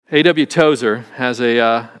A.W. Tozer has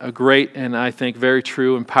a great and I think very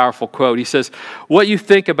true and powerful quote. He says, "What you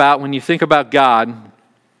think about when you think about God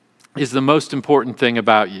is the most important thing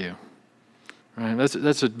about you." Right?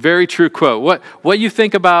 That's a very true quote. What you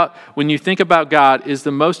think about when you think about God is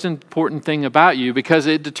the most important thing about you, because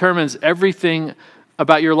it determines everything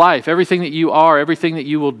about your life, everything that you are, everything that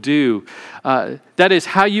you will do. That is,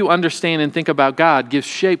 how you understand and think about God gives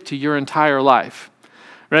shape to your entire life.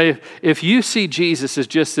 Right? If you see Jesus as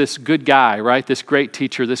just this good guy, right, this great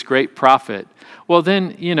teacher, this great prophet, well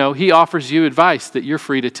then, he offers you advice that you're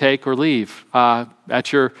free to take or leave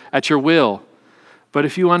at your will. But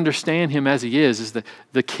if you understand him as he is, as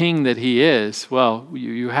the king that he is, well,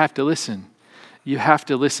 you have to listen. You have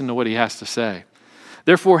to listen to what he has to say.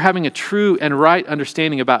 Therefore, having a true and right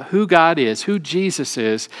understanding about who God is, who Jesus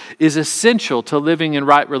is essential to living in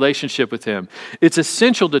right relationship with him. It's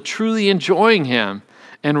essential to truly enjoying him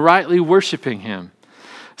and rightly worshiping him.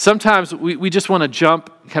 Sometimes we just want to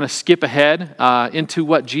kind of skip ahead into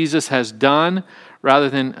what Jesus has done rather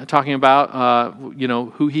than talking about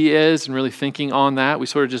who he is and really thinking on that. We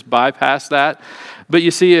sort of just bypass that. But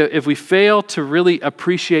you see, if we fail to really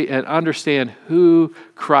appreciate and understand who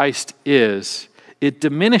Christ is, it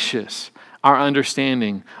diminishes our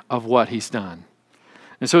understanding of what he's done.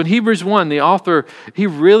 And so in Hebrews 1, the author, he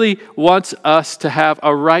really wants us to have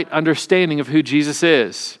a right understanding of who Jesus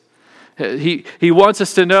is. He wants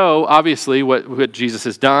us to know, obviously, what Jesus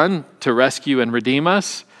has done to rescue and redeem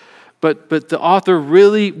us. But the author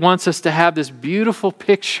really wants us to have this beautiful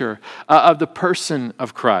picture of the person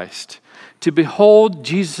of Christ, to behold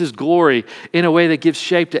Jesus' glory in a way that gives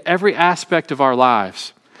shape to every aspect of our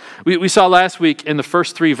lives. We saw last week in the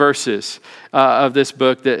first 3 verses of this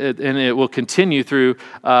book, and it will continue through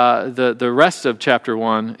the rest of chapter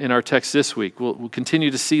 1 in our text this week. We'll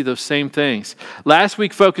continue to see those same things. Last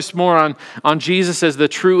week focused more on Jesus as the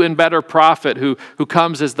true and better prophet who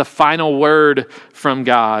comes as the final word from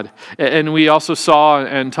God. And we also saw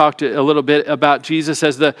and talked a little bit about Jesus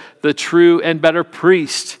as the true and better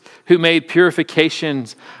priest who made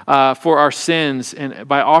purifications for our sins and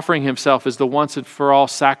by offering himself as the once and for all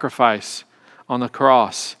sacrifice on the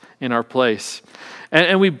cross in our place.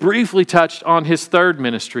 And we briefly touched on his third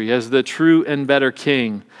ministry as the true and better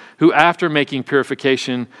king, who after making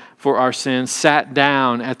purification for our sins sat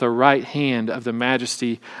down at the right hand of the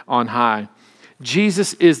majesty on high.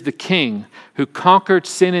 Jesus is the king who conquered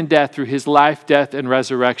sin and death through his life, death, and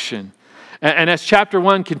resurrection. And as chapter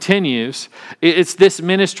 1 continues, it's this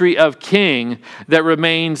ministry of king that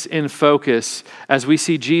remains in focus as we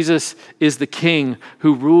see Jesus is the king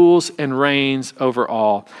who rules and reigns over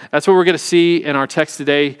all. That's what we're going to see in our text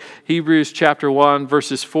today, Hebrews chapter 1,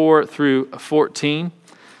 verses 4 through 14.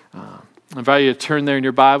 I invite you to turn there in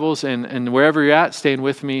your Bibles, and wherever you're at, stand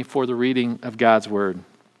with me for the reading of God's word.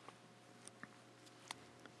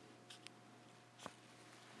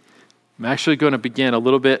 I'm actually going to begin a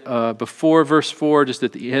little bit before verse 4, just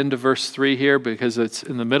at the end of verse 3 here, because it's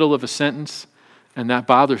in the middle of a sentence, and that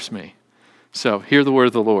bothers me. So hear the word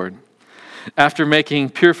of the Lord. After making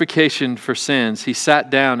purification for sins, he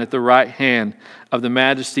sat down at the right hand of the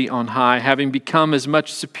majesty on high, having become as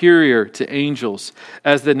much superior to angels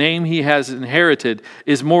as the name he has inherited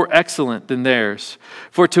is more excellent than theirs.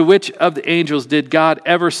 For to which of the angels did God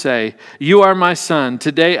ever say, "You are my son,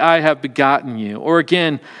 today I have begotten you"? Or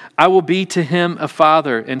again, "I will be to him a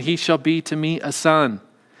father, and he shall be to me a son"?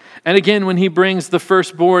 And again, when he brings the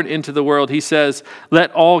firstborn into the world, he says,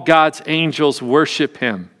 "Let all God's angels worship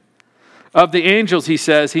him." Of the angels, he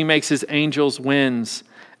says, he makes his angels winds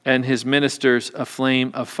and his ministers a flame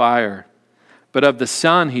of fire. But of the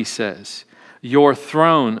Son, he says, "Your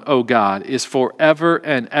throne, O God, is forever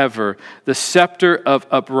and ever. The scepter of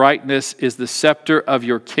uprightness is the scepter of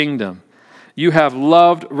your kingdom. You have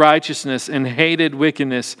loved righteousness and hated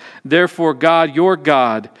wickedness. Therefore, God, your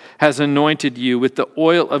God, has anointed you with the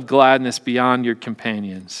oil of gladness beyond your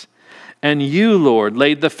companions. And you, Lord,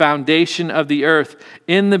 laid the foundation of the earth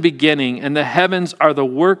in the beginning, and the heavens are the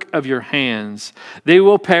work of your hands. They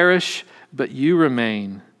will perish, but you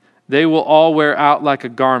remain. They will all wear out like a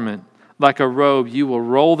garment. Like a robe, you will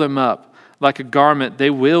roll them up. Like a garment,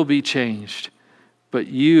 they will be changed. But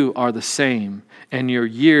you are the same, and your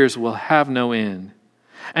years will have no end.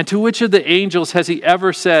 And to which of the angels has he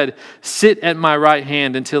ever said, "Sit at my right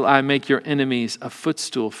hand until I make your enemies a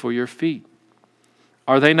footstool for your feet"?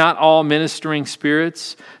 Are they not all ministering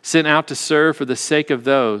spirits sent out to serve for the sake of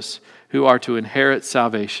those who are to inherit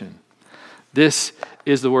salvation? This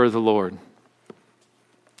is the word of the Lord.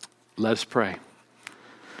 Let us pray.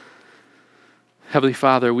 Heavenly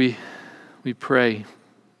Father, we pray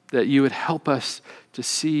that you would help us to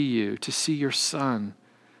see you, to see your Son,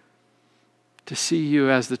 to see you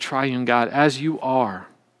as the triune God, as you are.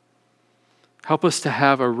 Help us to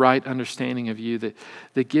have a right understanding of you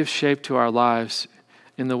that gives shape to our lives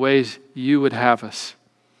in the ways you would have us.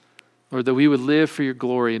 Lord, that we would live for your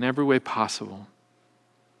glory in every way possible.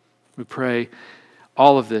 We pray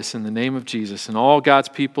all of this in the name of Jesus. And all God's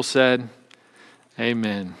people said,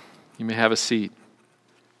 amen. You may have a seat.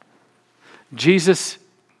 Jesus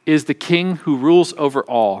is the King who rules over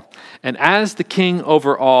all. And as the King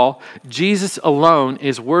over all, Jesus alone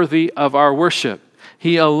is worthy of our worship.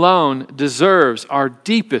 He alone deserves our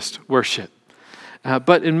deepest worship.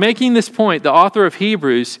 But in making this point, the author of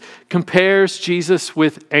Hebrews compares Jesus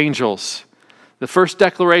with angels. The first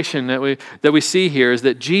declaration that we see here is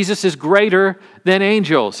that Jesus is greater than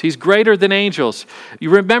angels. He's greater than angels. You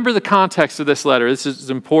remember the context of this letter. This is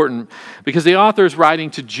important because the author is writing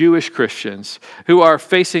to Jewish Christians who are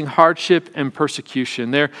facing hardship and persecution.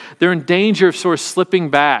 They're in danger of sort of slipping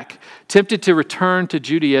back, tempted to return to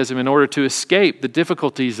Judaism in order to escape the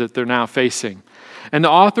difficulties that they're now facing. And the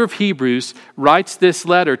author of Hebrews writes this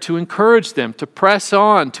letter to encourage them to press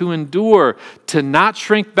on, to endure, to not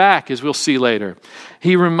shrink back, as we'll see later.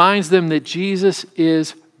 He reminds them that Jesus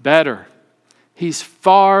is better. He's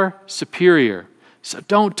far superior. So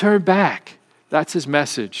don't turn back. That's his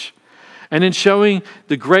message. And in showing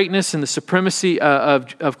the greatness and the supremacy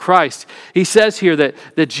of Christ, he says here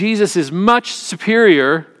that Jesus is much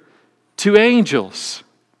superior to angels.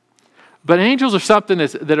 But angels are something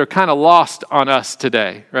that are kind of lost on us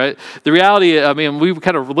today, right? The reality, we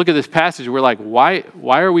kind of look at this passage, we're like, why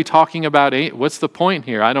are we talking about angels? What's the point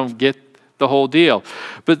here? I don't get the whole deal.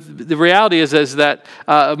 But the reality is that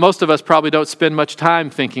most of us probably don't spend much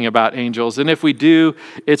time thinking about angels. And if we do,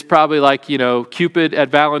 it's probably like, Cupid at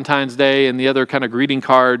Valentine's Day and the other kind of greeting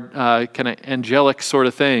card, kind of angelic sort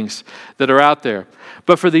of things that are out there.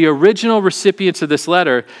 But for the original recipients of this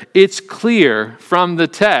letter, it's clear from the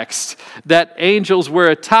text that angels were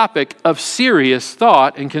a topic of serious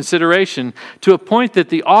thought and consideration to a point that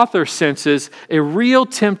the author senses a real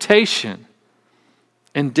temptation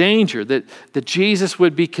and danger that Jesus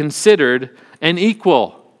would be considered an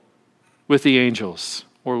equal with the angels,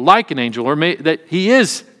 or like an angel, or that he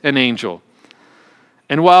is an angel.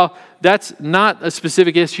 And while that's not a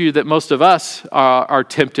specific issue that most of us are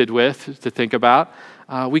tempted with to think about,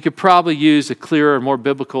 we could probably use a clearer, more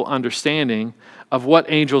biblical understanding of what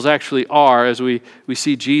angels actually are as we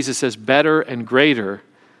see Jesus as better and greater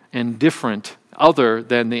and different, other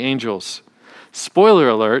than the angels. Spoiler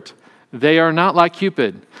alert, they are not like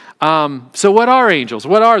Cupid. So what are angels?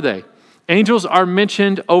 What are they? Angels are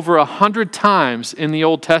mentioned over 100 times in the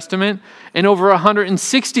Old Testament and over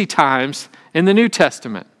 160 times in the New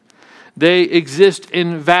Testament. They exist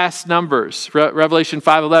in vast numbers. Revelation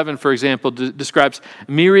 5:11, for example, describes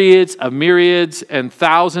myriads and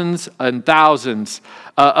thousands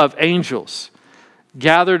of angels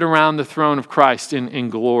gathered around the throne of Christ in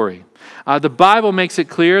glory. The Bible makes it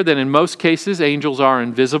clear that in most cases, angels are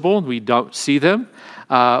invisible. We don't see them.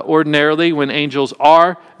 Ordinarily, when angels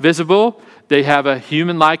are visible, they have a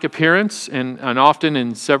human-like appearance, and often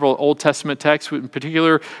in several Old Testament texts in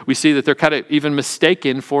particular, we see that they're kind of even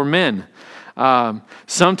mistaken for men.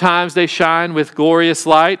 Sometimes they shine with glorious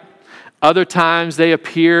light. Other times they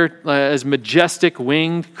appear as majestic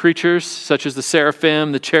winged creatures, such as the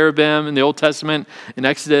seraphim, the cherubim in the Old Testament, in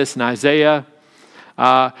Exodus and Isaiah.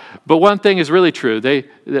 But one thing is really true. They,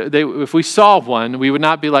 if we saw one, we would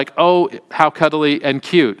not be like, oh, how cuddly and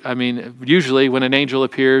cute. I mean, usually when an angel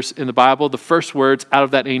appears in the Bible, the first words out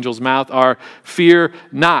of that angel's mouth are, fear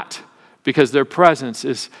not, because their presence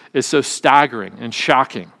is so staggering and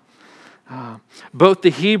shocking. Both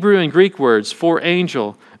the Hebrew and Greek words for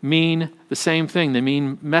angel mean the same thing. They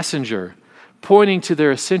mean messenger, pointing to their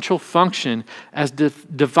essential function as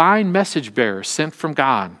divine message bearers sent from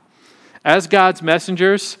God. As God's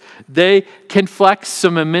messengers, they can flex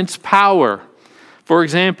some immense power. For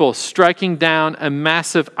example, striking down a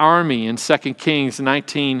massive army in 2 Kings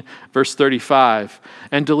 19, verse 35,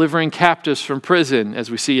 and delivering captives from prison,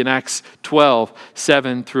 as we see in Acts 12,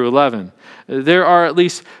 7 through 11. There are at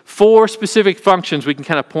least 4 specific functions we can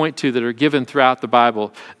kind of point to that are given throughout the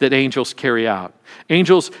Bible that angels carry out.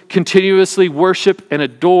 Angels continuously worship and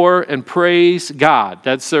adore and praise God.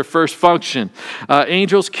 That's their first function.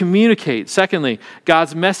 Angels communicate, secondly,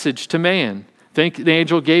 God's message to man. Think the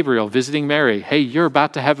angel Gabriel visiting Mary. Hey, you're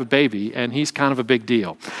about to have a baby, and he's kind of a big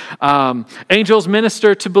deal. Angels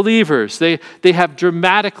minister to believers. They have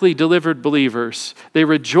dramatically delivered believers. They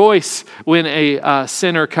rejoice when a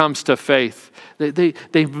sinner comes to faith.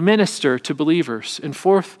 They minister to believers. And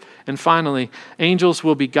fourth and finally, angels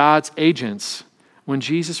will be God's agents when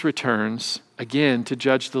Jesus returns again to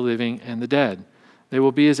judge the living and the dead. They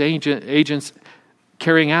will be his agents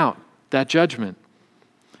carrying out that judgment.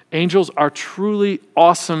 Angels are truly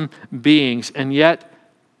awesome beings, and yet,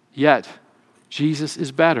 Jesus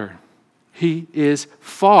is better. He is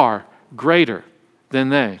far greater than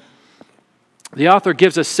they. The author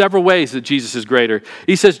gives us several ways that Jesus is greater.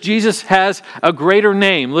 He says Jesus has a greater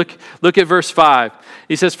name. Look at verse 5.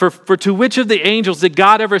 He says, For to which of the angels did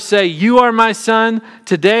God ever say, You are my son,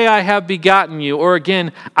 today I have begotten you? Or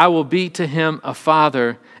again, I will be to him a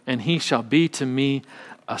father, and he shall be to me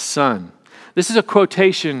a son. This is a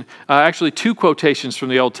quotation, actually two quotations from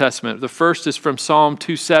the Old Testament. The first is from Psalm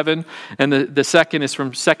 2:7, and the second is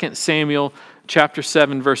from 2 Samuel chapter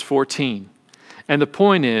 7, verse 14. And the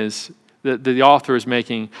point is, that the author is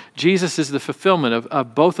making, Jesus is the fulfillment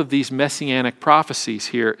of both of these messianic prophecies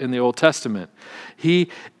here in the Old Testament.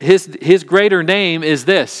 His greater name is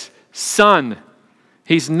this, Son.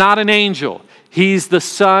 He's not an angel. He's the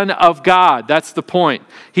Son of God. That's the point.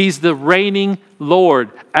 He's the reigning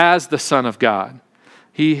Lord as the Son of God.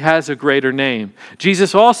 He has a greater name.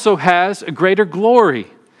 Jesus also has a greater glory.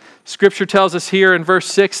 Scripture tells us here in verse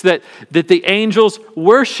 6 that the angels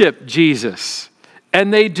worship Jesus.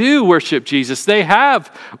 And they do worship Jesus. They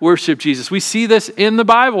have worshiped Jesus. We see this in the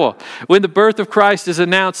Bible. When the birth of Christ is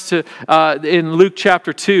announced in Luke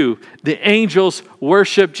chapter 2, the angels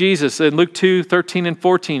worship Jesus. In Luke 2, 13 and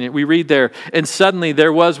 14, we read there, and suddenly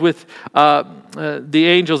there was with the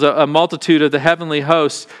angels a multitude of the heavenly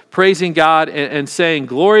hosts praising God and saying,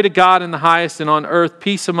 Glory to God in the highest, and on earth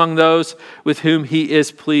peace among those with whom he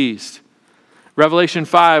is pleased. Revelation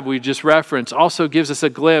 5, we just referenced, also gives us a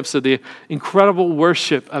glimpse of the incredible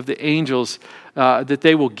worship of the angels that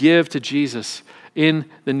they will give to Jesus in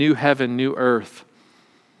the new heaven, new earth.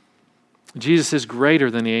 Jesus is greater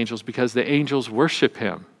than the angels because the angels worship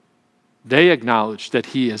him. They acknowledge that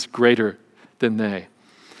he is greater than they.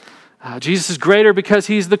 Jesus is greater because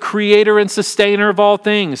he's the creator and sustainer of all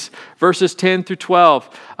things. Verses 10 through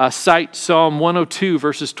 12 cite Psalm 102,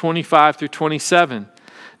 verses 25 through 27.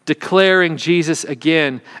 Declaring Jesus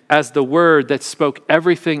again as the Word that spoke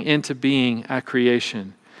everything into being at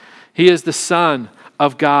creation. He is the Son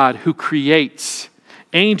of God who creates.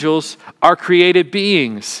 Angels are created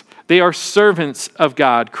beings. They are servants of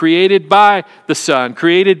God, created by the Son,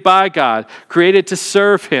 created by God, created to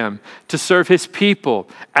serve him, to serve his people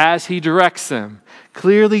as he directs them.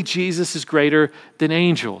 Clearly, Jesus is greater than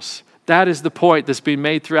angels. That is the point that's being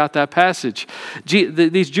made throughout that passage.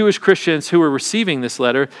 These Jewish Christians who were receiving this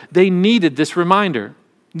letter, they needed this reminder.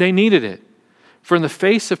 They needed it. For in the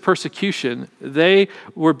face of persecution, they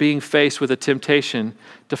were being faced with a temptation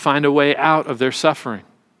to find a way out of their suffering,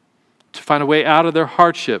 to find a way out of their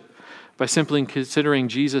hardship by simply considering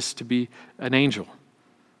Jesus to be an angel.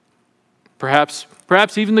 Perhaps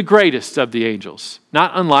even the greatest of the angels,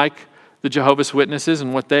 not unlike the Jehovah's Witnesses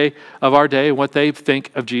and what they, of our day, what they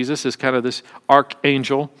think of Jesus as kind of this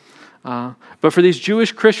archangel. But for these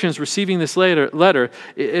Jewish Christians receiving this letter,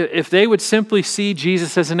 if they would simply see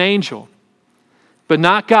Jesus as an angel, but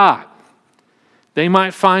not God, they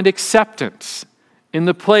might find acceptance in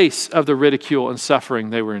the place of the ridicule and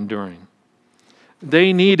suffering they were enduring.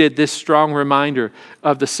 They needed this strong reminder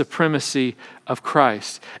of the supremacy of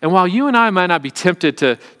Christ. And while you and I might not be tempted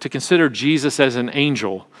to consider Jesus as an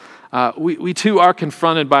angel, we too are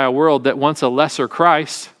confronted by a world that wants a lesser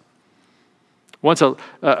Christ, wants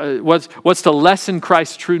to lessen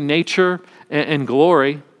Christ's true nature and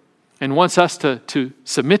glory, and wants us to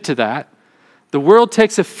submit to that. The world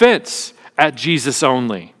takes offense at Jesus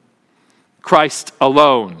only, Christ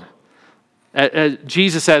alone, at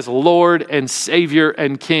Jesus as Lord and Savior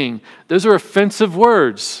and King. Those are offensive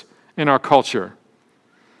words in our culture.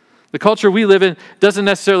 The culture we live in doesn't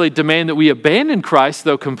necessarily demand that we abandon Christ,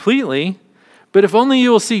 though completely, but if only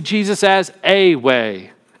you will see Jesus as a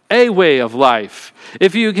way of life.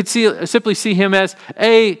 If you could simply see him as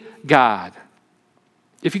a God.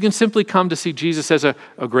 If you can simply come to see Jesus as a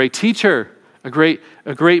great teacher, a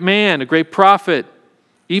great man, a great prophet,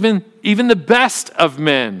 even the best of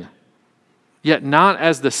men, yet not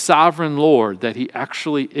as the sovereign Lord that he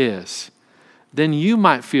actually is, then you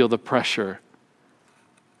might feel the pressure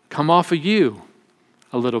come off of you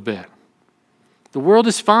a little bit. The world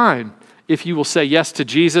is fine if you will say yes to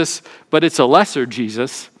Jesus, but it's a lesser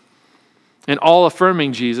Jesus, an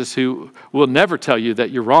all-affirming Jesus who will never tell you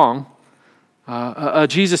that you're wrong, a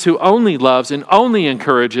Jesus who only loves and only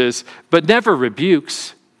encourages, but never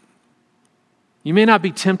rebukes. You may not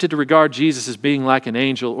be tempted to regard Jesus as being like an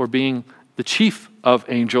angel or being the chief of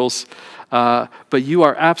angels, but you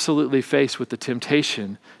are absolutely faced with the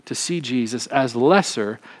temptation to see Jesus as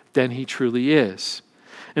lesser than he truly is.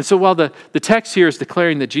 And so while the text here is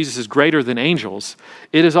declaring that Jesus is greater than angels,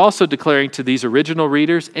 it is also declaring to these original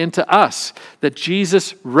readers and to us that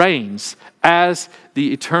Jesus reigns as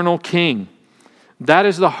the eternal King. That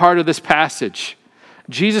is the heart of this passage.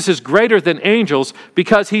 Jesus is greater than angels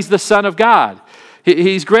because he's the Son of God.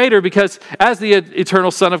 He's greater because as the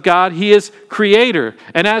eternal Son of God, he is creator.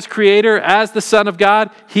 And as creator, as the Son of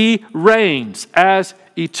God, he reigns as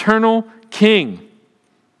eternal King.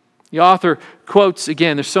 The author quotes,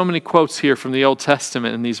 again, there's so many quotes here from the Old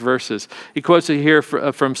Testament in these verses. He quotes it here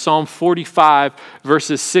from Psalm 45,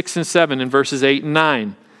 verses 6 and 7, and verses 8 and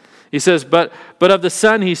 9. He says, but of the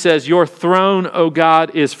Son, he says, your throne, O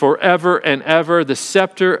God, is forever and ever. The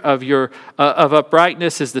scepter of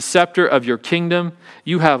uprightness is the scepter of your kingdom.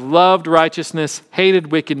 You have loved righteousness,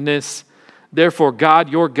 hated wickedness. Therefore, God,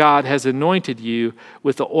 your God, has anointed you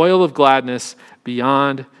with the oil of gladness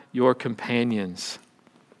beyond your companions.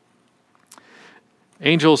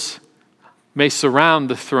 Angels may surround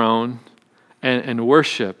the throne and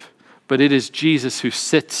worship, but it is Jesus who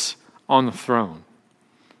sits on the throne.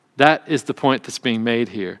 That is the point that's being made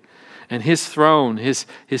here. And his throne, his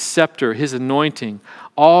scepter, his anointing,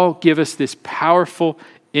 all give us this powerful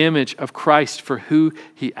image of Christ for who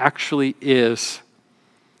he actually is.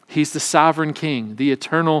 He's the sovereign King, the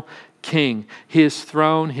eternal King. His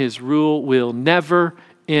throne, his rule will never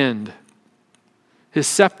end. His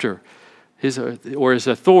scepter, his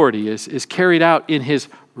authority is carried out in his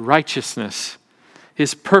righteousness.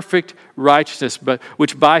 His perfect righteousness, but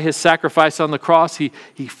which by his sacrifice on the cross, he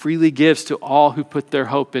freely gives to all who put their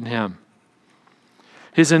hope in him.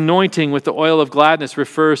 His anointing with the oil of gladness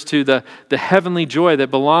refers to the heavenly joy that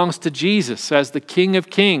belongs to Jesus as the King of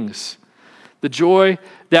Kings. The joy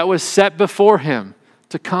that was set before him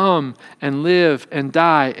to come and live and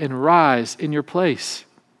die and rise in your place.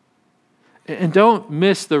 And don't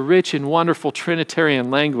miss the rich and wonderful Trinitarian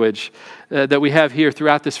language that we have here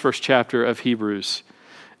throughout this first chapter of Hebrews.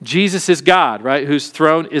 Jesus is God, right, whose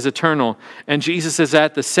throne is eternal. And Jesus is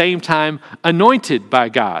at the same time anointed by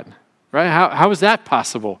God, right? How is that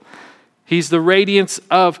possible? He's the radiance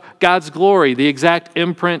of God's glory, the exact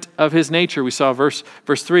imprint of his nature. We saw verse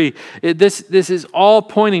 3. This is all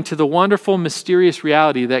pointing to the wonderful, mysterious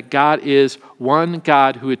reality that God is one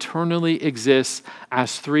God who eternally exists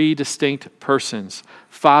as three distinct persons,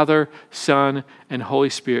 Father, Son, and Holy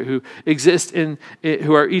Spirit, who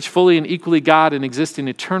are each fully and equally God and exist in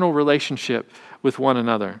eternal relationship with one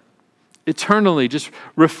another. Eternally, just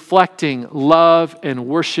reflecting love and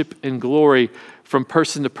worship and glory from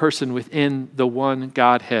person to person within the one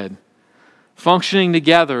Godhead, functioning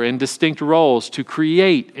together in distinct roles to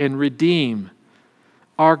create and redeem.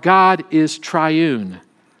 Our God is triune.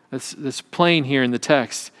 That's plain here in the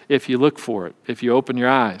text if you look for it, if you open your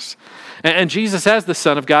eyes. And Jesus, as the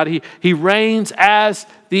Son of God, he reigns as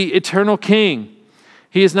the eternal King.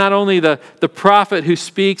 He is not only the prophet who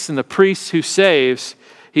speaks and the priest who saves,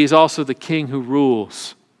 he is also the King who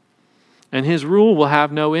rules. And his rule will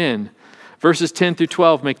have no end. Verses 10 through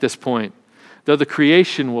 12 make this point. Though the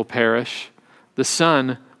creation will perish, the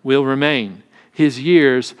Son will remain. His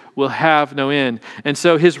years will have no end. And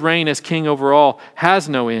so his reign as king over all has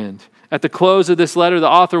no end. At the close of this letter, the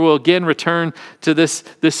author will again return to this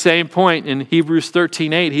same point. In Hebrews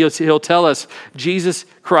 13:8, he'll tell us Jesus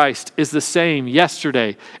Christ is the same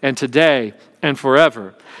yesterday and today and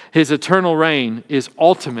forever. His eternal reign is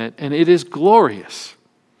ultimate and it is glorious.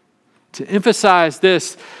 To emphasize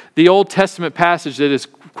this, the Old Testament passage that is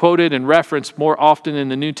quoted and referenced more often in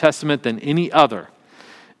the New Testament than any other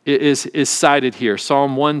is cited here.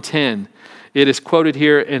 Psalm 110. It is quoted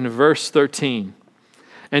here in verse 13.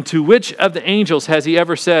 And to which of the angels has he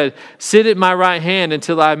ever said, sit at my right hand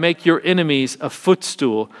until I make your enemies a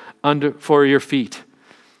footstool for your feet?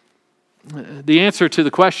 The answer to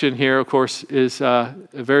the question here, of course, is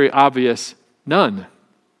very obvious. None.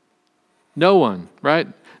 No one, right?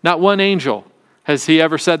 Not one angel has he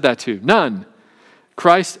ever said that to. None.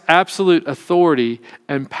 Christ's absolute authority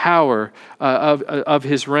and power of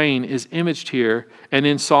his reign is imaged here and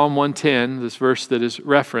in Psalm 110, this verse that is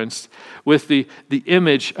referenced, with the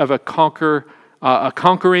image of a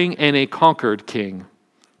conquering and a conquered king.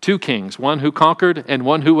 Two kings, one who conquered and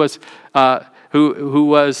one who has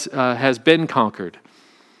been conquered.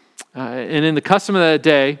 And in the custom of that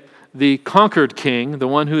day, the conquered king, the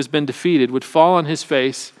one who has been defeated, would fall on his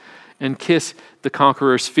face and kiss the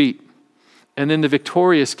conqueror's feet. And then the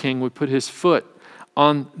victorious king would put his foot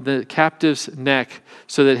on the captive's neck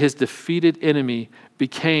so that his defeated enemy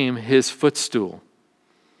became his footstool.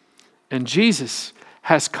 And Jesus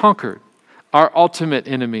has conquered our ultimate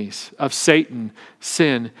enemies of Satan,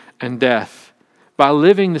 sin, and death by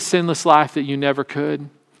living the sinless life that you never could,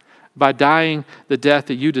 by dying the death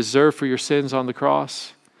that you deserve for your sins on the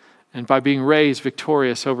cross, and by being raised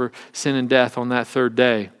victorious over sin and death on that third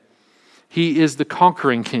day. He is the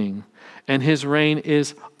conquering king, and his reign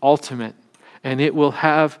is ultimate, and it will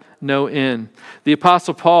have no end. The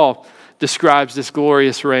Apostle Paul describes this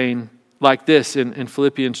glorious reign like this in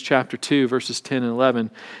Philippians chapter 2, verses 10 and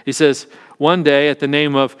 11. He says, one day at the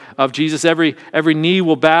name of Jesus, every knee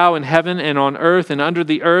will bow in heaven and on earth and under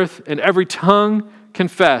the earth, and every tongue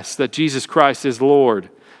confess that Jesus Christ is Lord,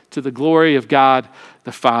 to the glory of God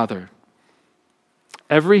the Father.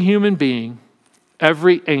 Every human being,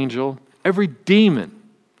 every angel, every demon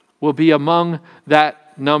will be among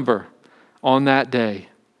that number on that day,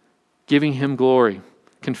 giving him glory,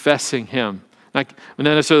 confessing him. Not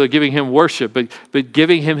necessarily giving him worship, but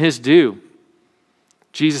giving him his due.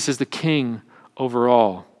 Jesus is the king over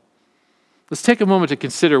all. Let's take a moment to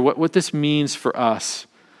consider what this means for us.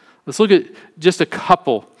 Let's look at just a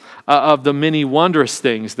couple of the many wondrous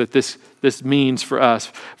things that this means for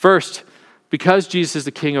us. First, because Jesus is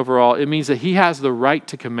the king over all, it means that he has the right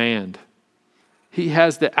to command. He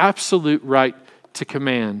has the absolute right to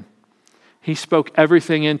command. He spoke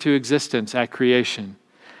everything into existence at creation.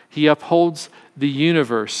 He upholds the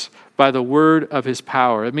universe by the word of his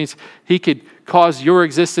power. It means he could cause your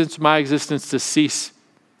existence, my existence, to cease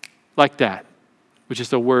like that, which is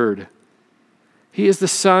the word. He is the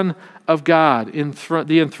Son of God,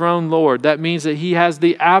 the enthroned Lord. That means that he has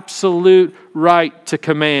the absolute right to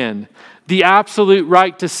command, the absolute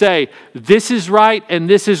right to say, this is right and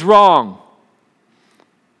this is wrong.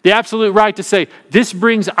 The absolute right to say, this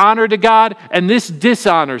brings honor to God and this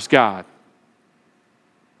dishonors God.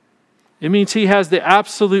 It means he has the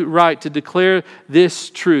absolute right to declare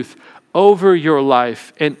this truth over your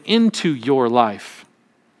life and into your life.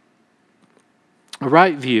 A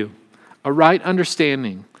right view, a right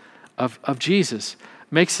understanding of Jesus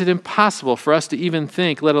makes it impossible for us to even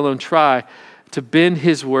think, let alone try, to bend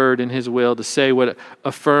his word and his will to say what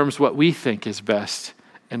affirms what we think is best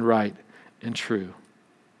and right and true.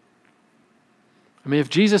 I mean,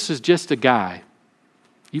 if Jesus is just a guy,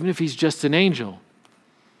 even if he's just an angel,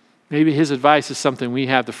 maybe his advice is something we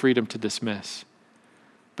have the freedom to dismiss.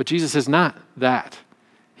 But Jesus is not that.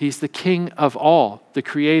 He's the King of all, the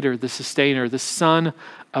Creator, the Sustainer, the Son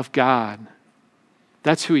of God.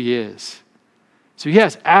 That's who he is. So he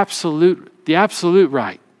has the absolute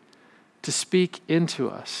right to speak into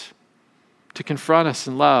us, to confront us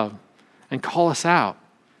in love, and call us out,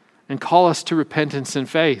 and call us to repentance and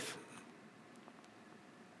faith.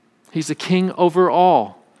 He's the king over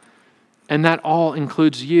all, and that all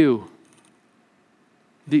includes you.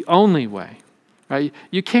 The only way, right?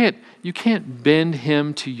 You can't bend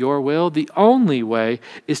him to your will. The only way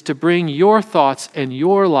is to bring your thoughts and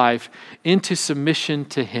your life into submission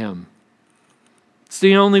to him. It's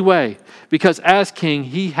the only way, because as king,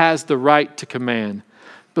 he has the right to command.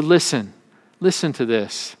 But listen to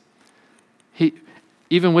this.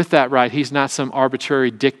 Even with that right, he's not some arbitrary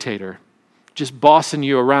dictator, just bossing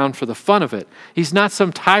you around for the fun of it. He's not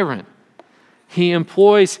some tyrant. He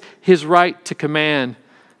employs his right to command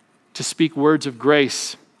to speak words of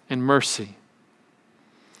grace and mercy.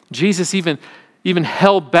 Jesus even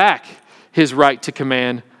held back his right to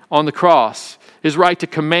command on the cross, his right to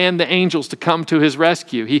command the angels to come to his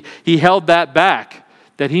rescue. He held that back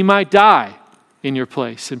that he might die in your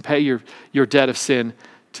place and pay your debt of sin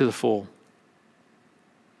to the full.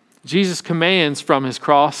 Jesus commands from his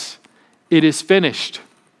cross, it is finished.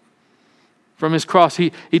 From his cross,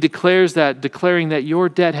 he declares that, declaring that your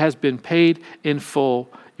debt has been paid in full,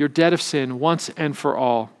 your debt of sin once and for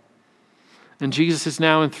all. And Jesus is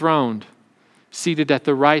now enthroned, seated at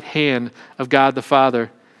the right hand of God the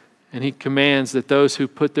Father. And he commands that those who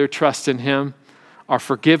put their trust in him are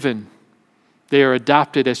forgiven. They are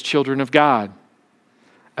adopted as children of God.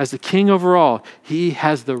 As the king over all, he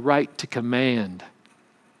has the right to command.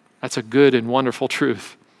 That's a good and wonderful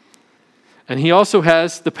truth. And he also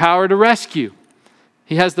has the power to rescue.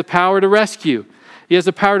 He has the power to rescue. He has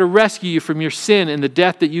the power to rescue you from your sin and the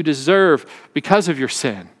death that you deserve because of your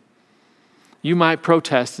sin. You might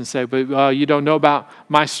protest and say, but you don't know about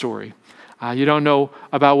my story. You don't know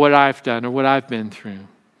about what I've done or what I've been through.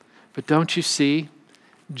 But don't you see?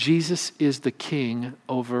 Jesus is the king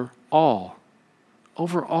over all.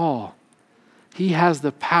 Over all. He has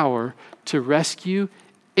the power to rescue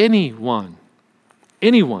anyone.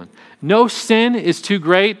 Anyone. No sin is too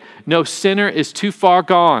great. No sinner is too far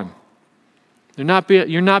gone. You're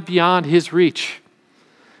not beyond his reach.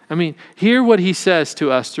 I mean, hear what he says to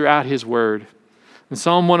us throughout his word. In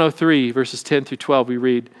Psalm 103, verses 10 through 12, we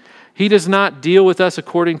read, he does not deal with us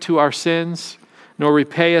according to our sins, nor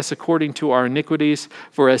repay us according to our iniquities.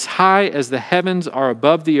 For as high as the heavens are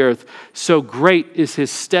above the earth, so great is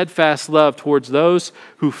his steadfast love towards those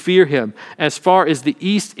who fear him. As far as the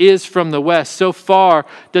east is from the west, so far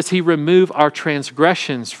does he remove our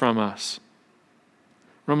transgressions from us.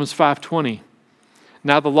 Romans 5:20.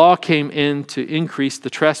 Now the law came in to increase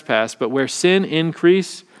the trespass, but where sin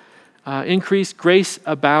increased, grace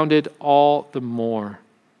abounded all the more.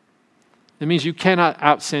 That means you cannot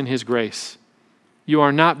out-sin his grace. You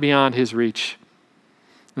are not beyond his reach.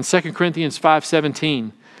 In 2 Corinthians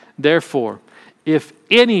 5:17, therefore, if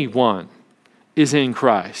anyone is in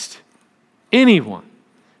Christ, anyone,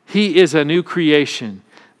 he is a new creation.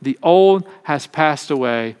 The old has passed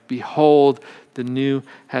away. Behold, the new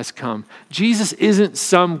has come. Jesus isn't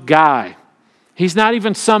some guy. He's not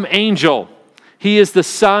even some angel. He is the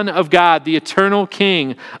Son of God, the eternal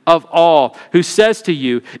King of all, who says to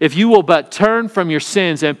you, if you will but turn from your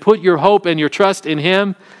sins and put your hope and your trust in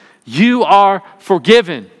him, you are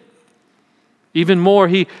forgiven. Even more,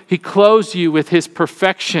 he clothes you with his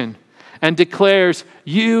perfection and declares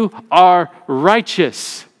you are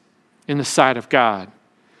righteous in the sight of God.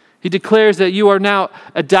 He declares that you are now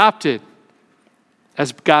adopted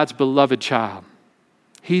as God's beloved child.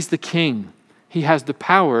 He's the King. He has the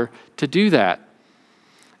power to do that.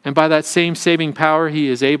 And by that same saving power, he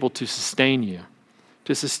is able to sustain you,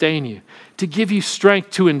 to give you strength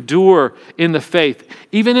to endure in the faith,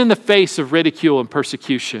 even in the face of ridicule and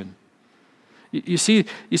persecution. You see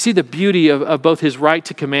the beauty of both his right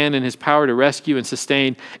to command and his power to rescue and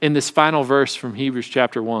sustain in this final verse from Hebrews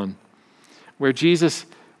chapter 1, where Jesus,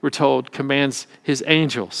 we're told, commands his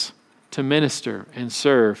angels to minister and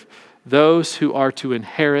serve those who are to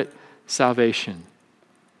inherit salvation.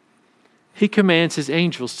 He commands his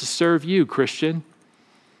angels to serve you, Christian.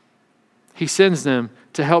 He sends them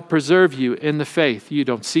to help preserve you in the faith. You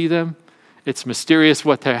don't see them. It's mysterious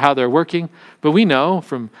how they're working. But we know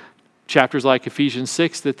from chapters like Ephesians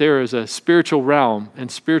 6 that there is a spiritual realm and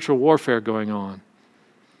spiritual warfare going on.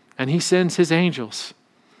 And he sends his angels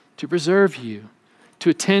to preserve you, to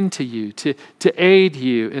attend to you, to aid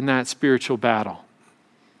you in that spiritual battle.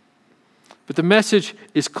 But the message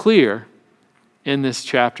is clear in this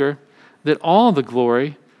chapter that all the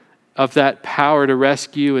glory of that power to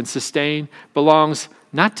rescue and sustain belongs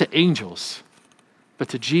not to angels, but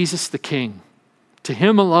to Jesus the King, to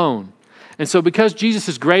him alone. And so because Jesus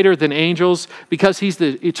is greater than angels, because he's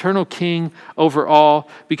the eternal King over all,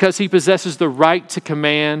 because he possesses the right to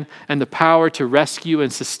command and the power to rescue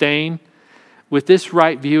and sustain, with this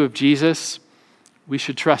right view of Jesus, we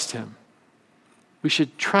should trust him. We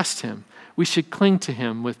should trust him. We should cling to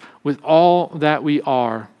him with all that we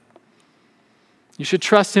are. You should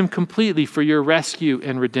trust him completely for your rescue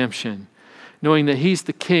and redemption, knowing that he's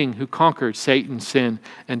the King who conquered Satan, sin,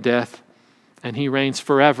 and death, and he reigns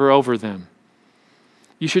forever over them.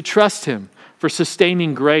 You should trust him for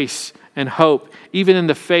sustaining grace and hope, even in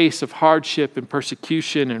the face of hardship and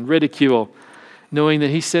persecution and ridicule, knowing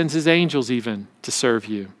that he sends his angels even to serve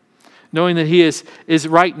you, knowing that he is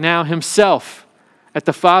right now himself at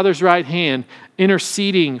the Father's right hand,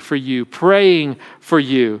 interceding for you, praying for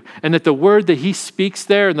you, and that the word that he speaks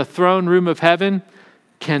there in the throne room of heaven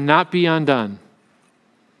cannot be undone.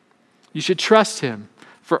 You should trust him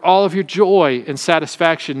for all of your joy and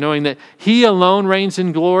satisfaction, knowing that he alone reigns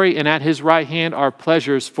in glory, and at his right hand are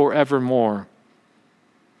pleasures forevermore.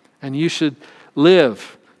 And you should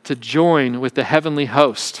live to join with the heavenly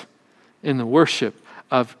host in the worship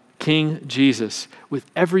of King Jesus with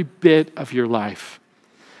every bit of your life,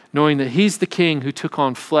 knowing that he's the King who took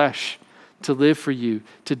on flesh to live for you,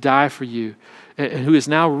 to die for you, and who is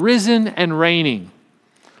now risen and reigning.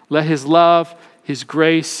 Let his love, his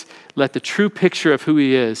grace, let the true picture of who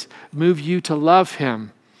he is move you to love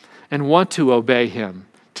him and want to obey him,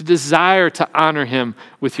 to desire to honor him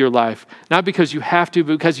with your life. Not because you have to,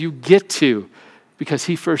 but because you get to, because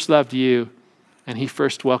he first loved you and he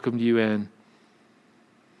first welcomed you in.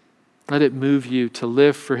 Let it move you to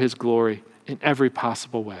live for his glory in every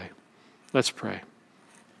possible way. Let's pray.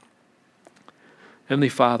 Heavenly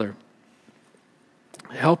Father,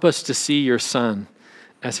 help us to see your Son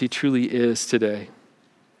as he truly is today.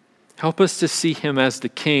 Help us to see him as the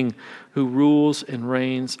King who rules and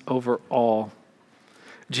reigns over all.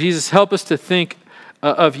 Jesus, help us to think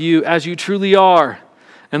of you as you truly are,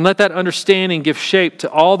 and let that understanding give shape to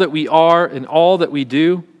all that we are and all that we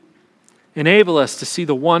do. Enable us to see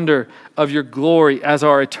the wonder of your glory as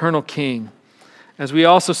our eternal King, as we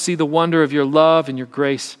also see the wonder of your love and your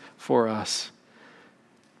grace for us.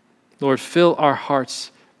 Lord, fill our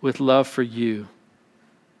hearts with love for you.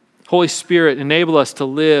 Holy Spirit, enable us to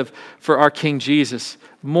live for our King Jesus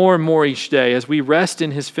more and more each day as we rest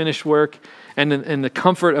in his finished work and in the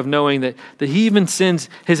comfort of knowing that he even sends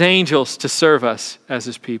his angels to serve us as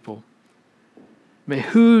his people. May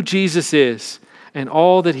who Jesus is and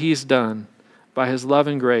all that he's done by his love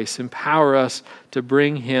and grace empower us to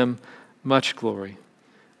bring him much glory.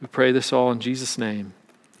 We pray this all in Jesus' name.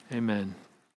 Amen.